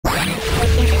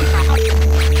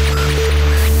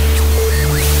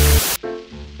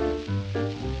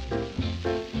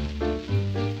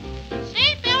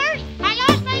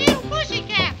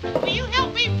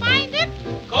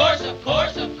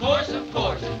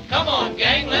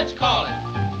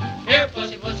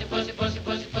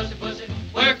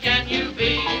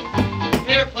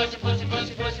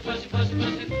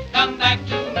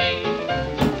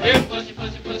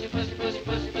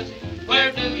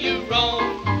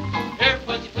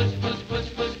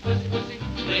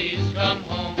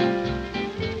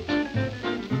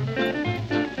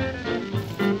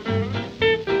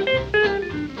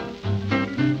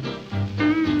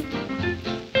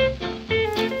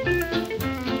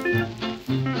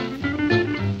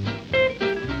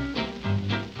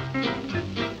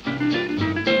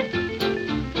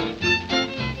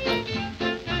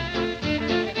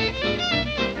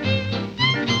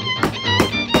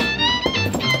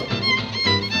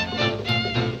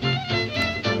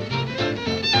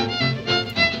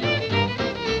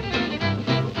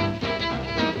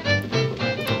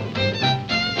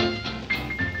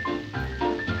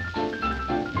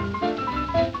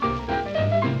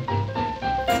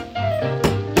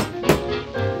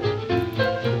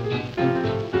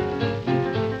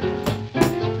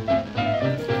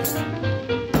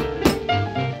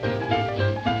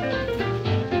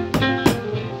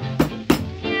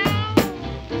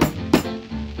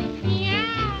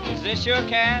this your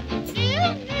cat?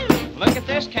 No, no. Look at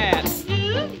this cat.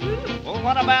 No, no. Well,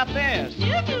 what about this?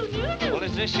 No, no, no, no. Well,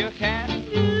 is this your cat?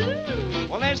 No.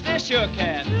 Well, is this your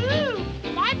cat? No.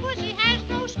 My pussy has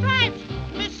no stripes.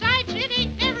 Besides, it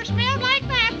ain't never smelled like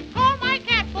that. Call my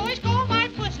cat, boys. Call my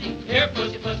pussy. Here,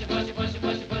 pussy, pussy, pussy, pussy,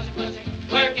 pussy, pussy, pussy.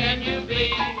 Where can you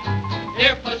be?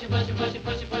 Here, pussy, pussy, pussy,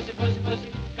 pussy, pussy, pussy, pussy.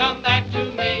 Come back to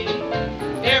me.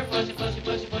 Here, pussy, pussy,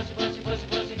 pussy, pussy, pussy, pussy,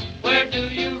 pussy. Where do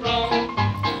you roam?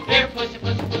 Here, pussy,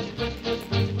 pussy, pussy, pussy, pussy,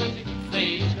 pussy, pussy.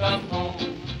 Please come home.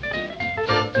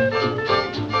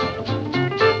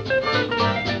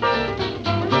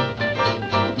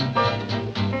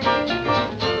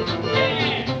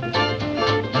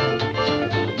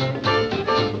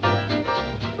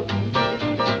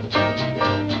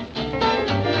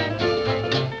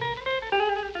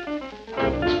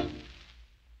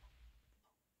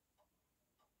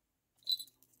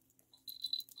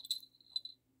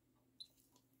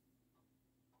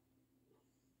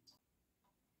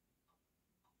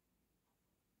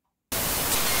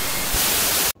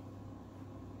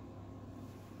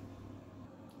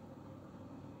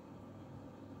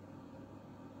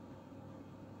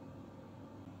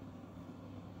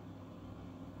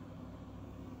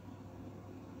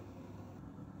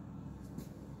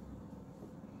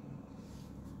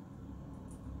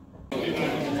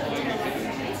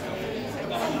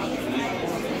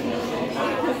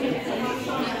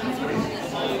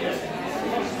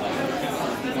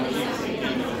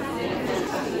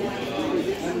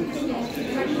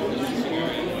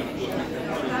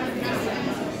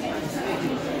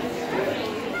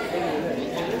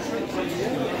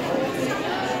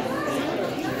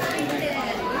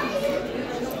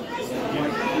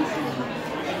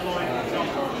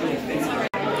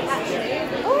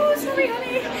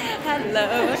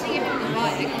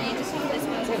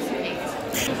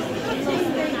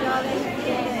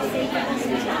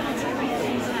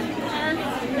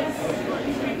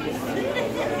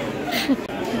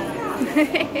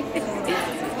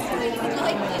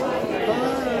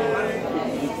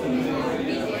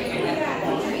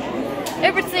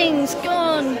 Everything's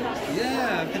gone.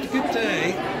 Yeah, I've had a good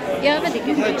day. Yeah, I've had a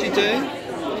good day. How'd you do?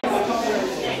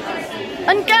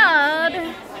 On guard.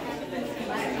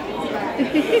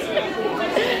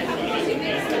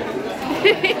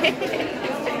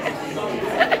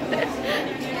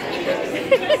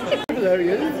 Hello,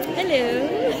 you. Hello.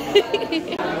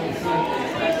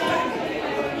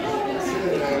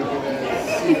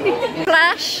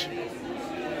 Flash.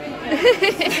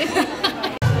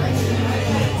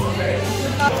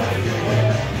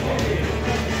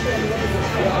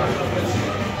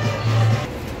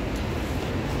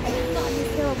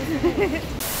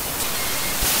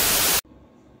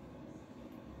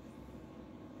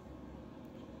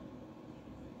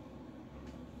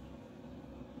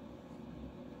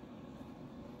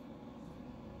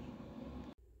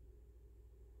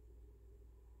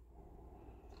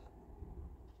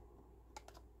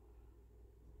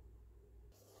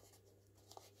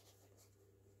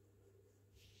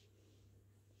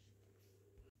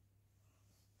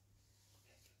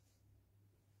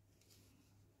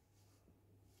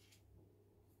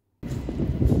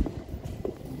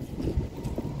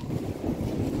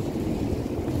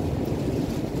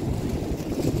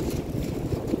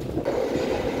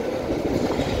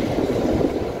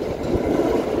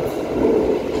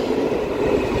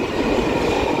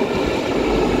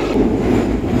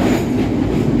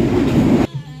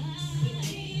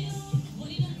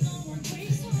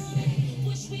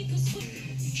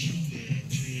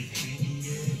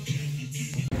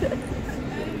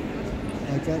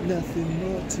 I got nothing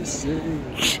more to say.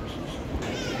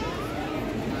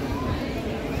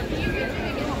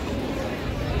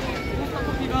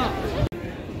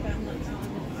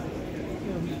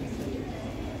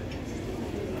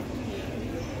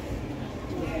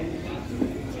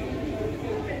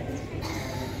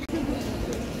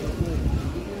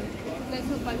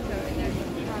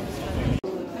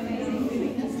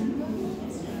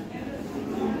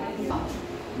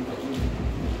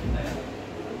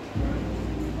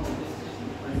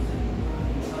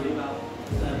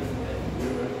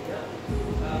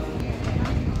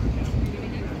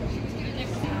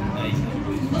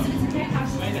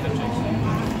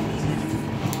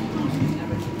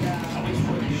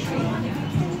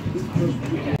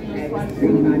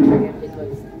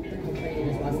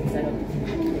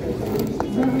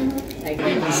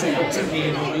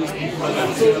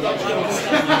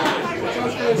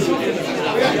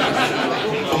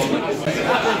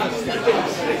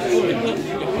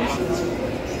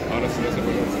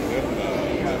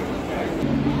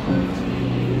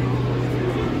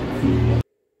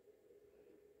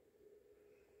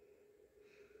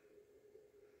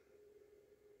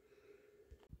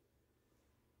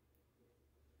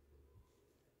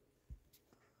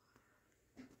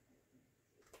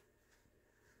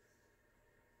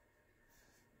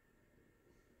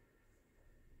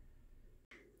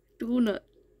 donut.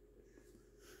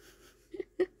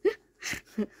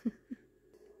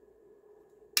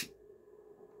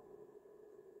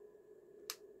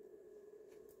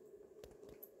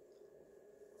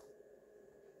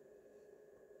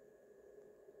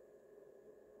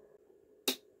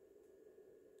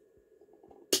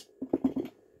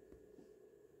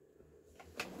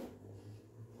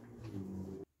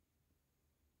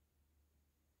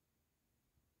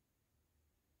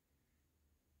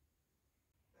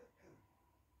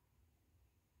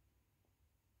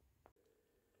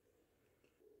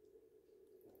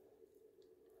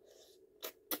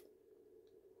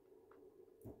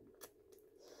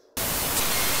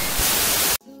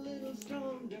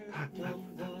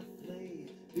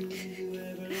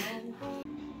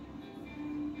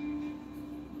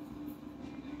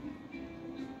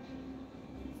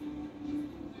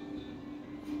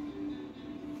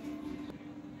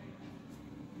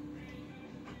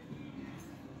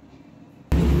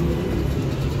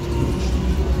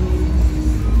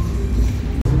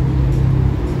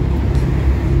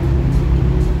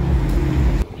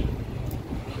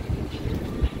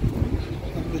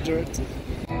 I'm the director.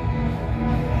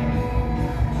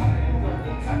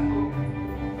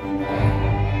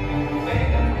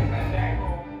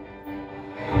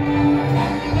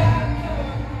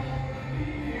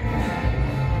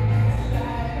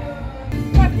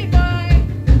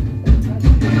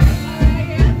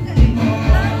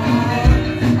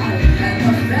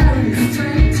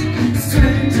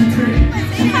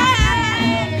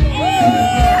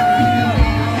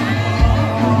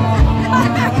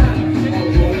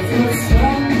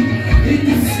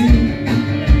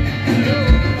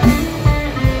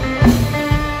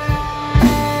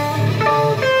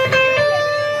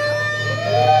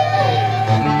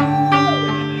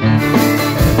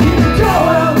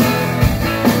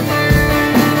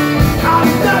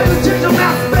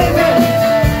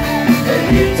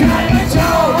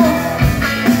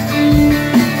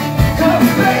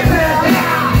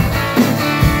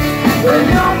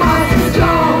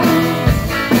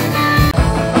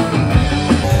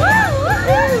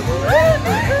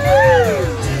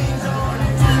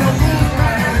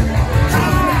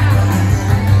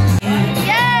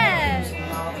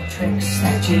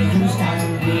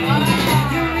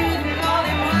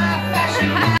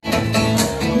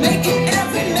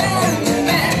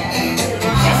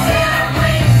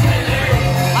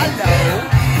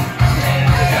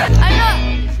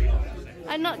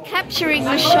 I'm not capturing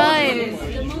the shine.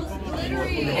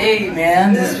 Hey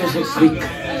man, this was a freak.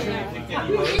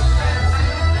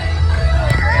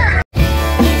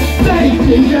 Take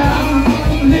me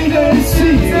down, little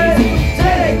city,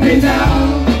 take me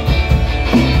down.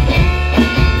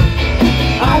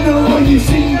 I know when you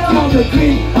sing on the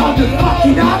green, on the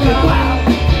fucking underground.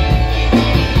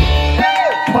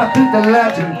 But to the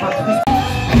legend, but to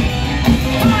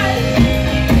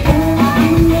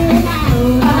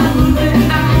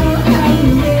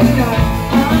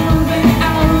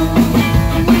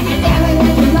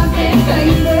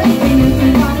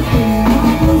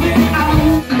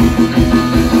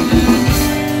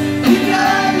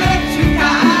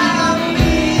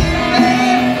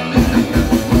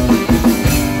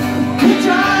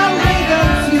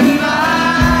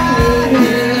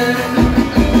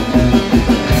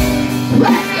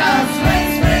let's go.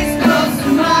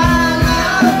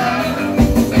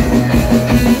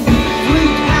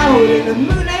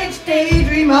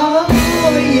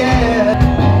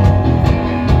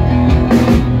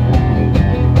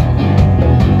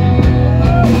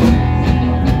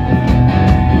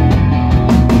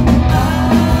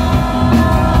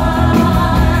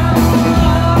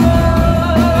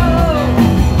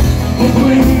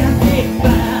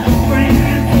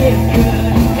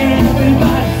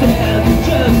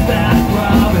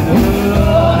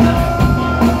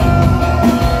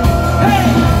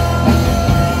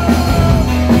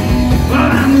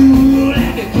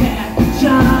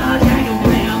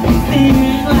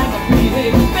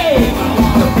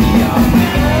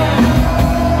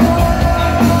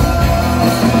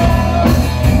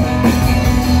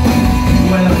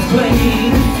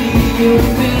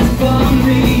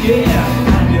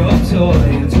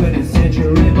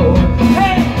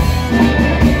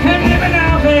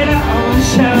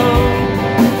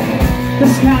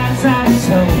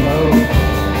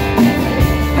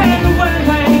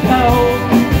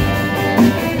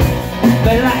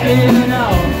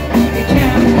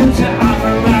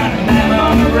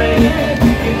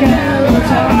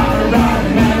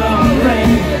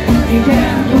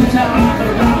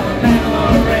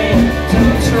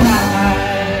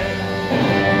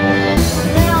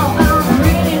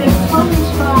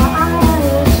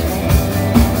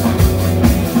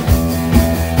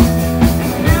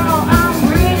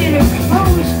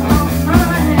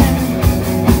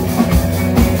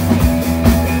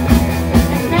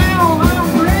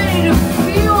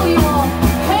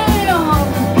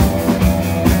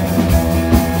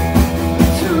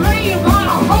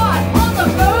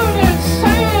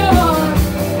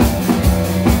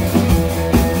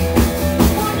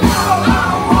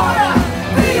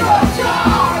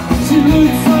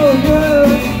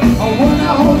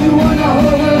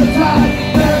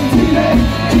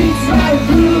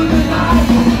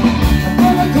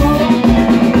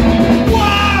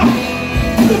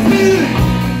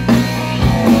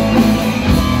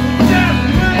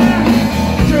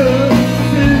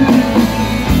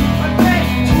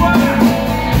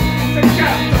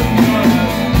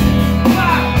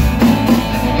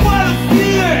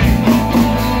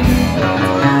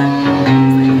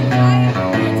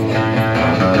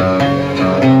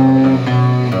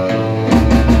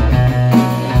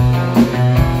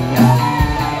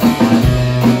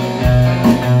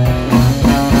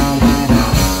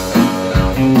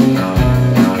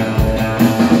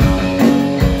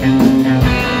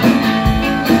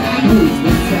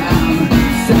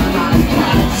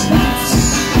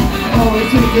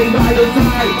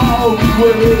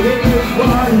 with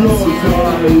my low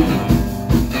side.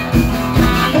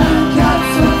 Got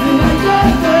something I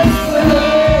can't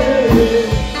explain.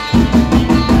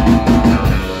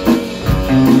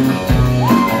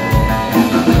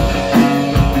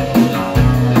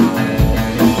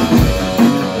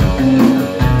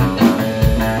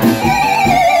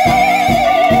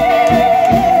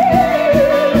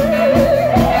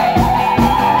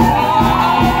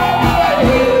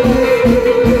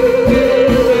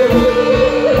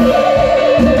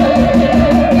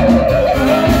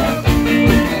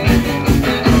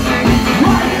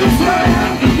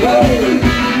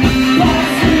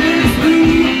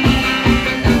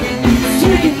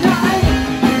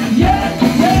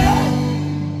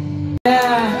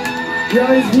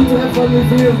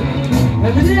 With you.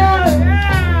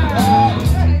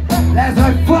 That's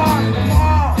my fun.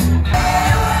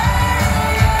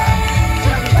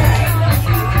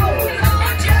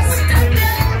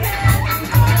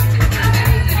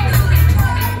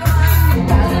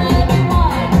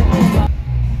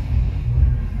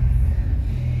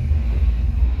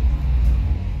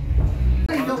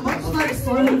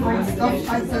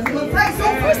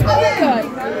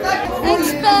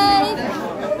 Thanks, babe.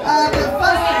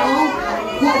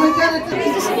 What we're gonna do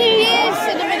It's New Year's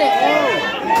in a minute.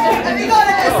 Have you got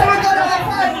it? Someone got it on their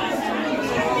phone?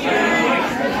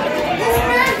 It's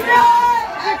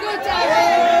Christmas! A good day.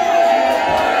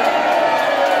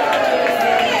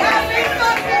 Happy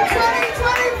fucking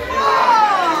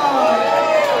 2024!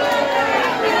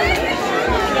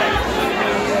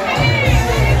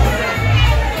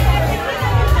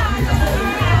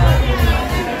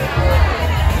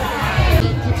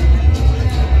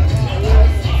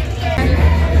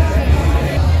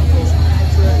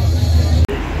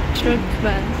 Drunk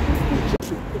man.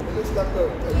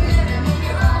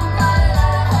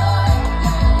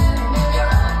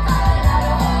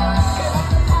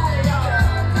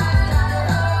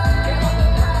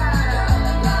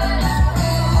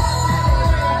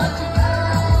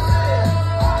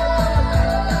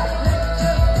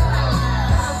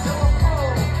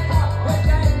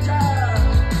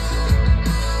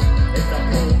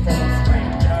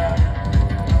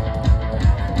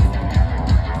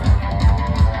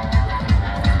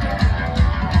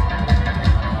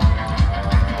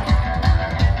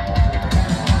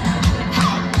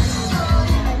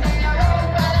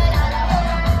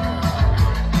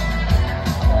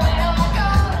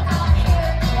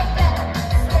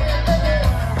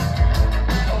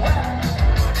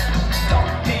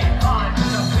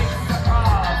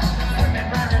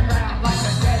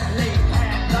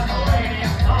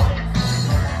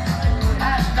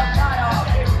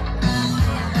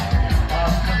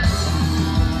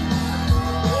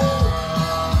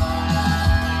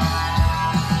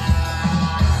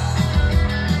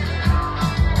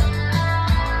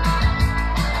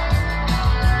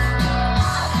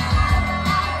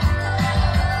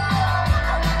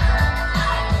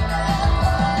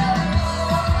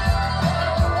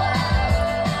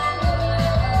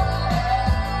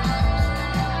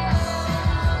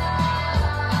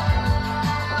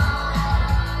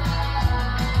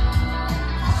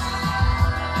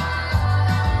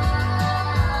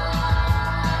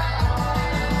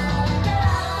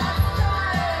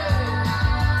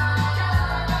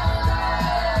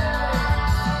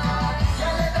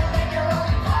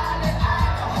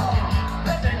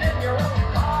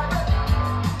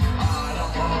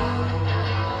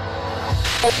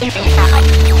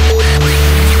 Thank you.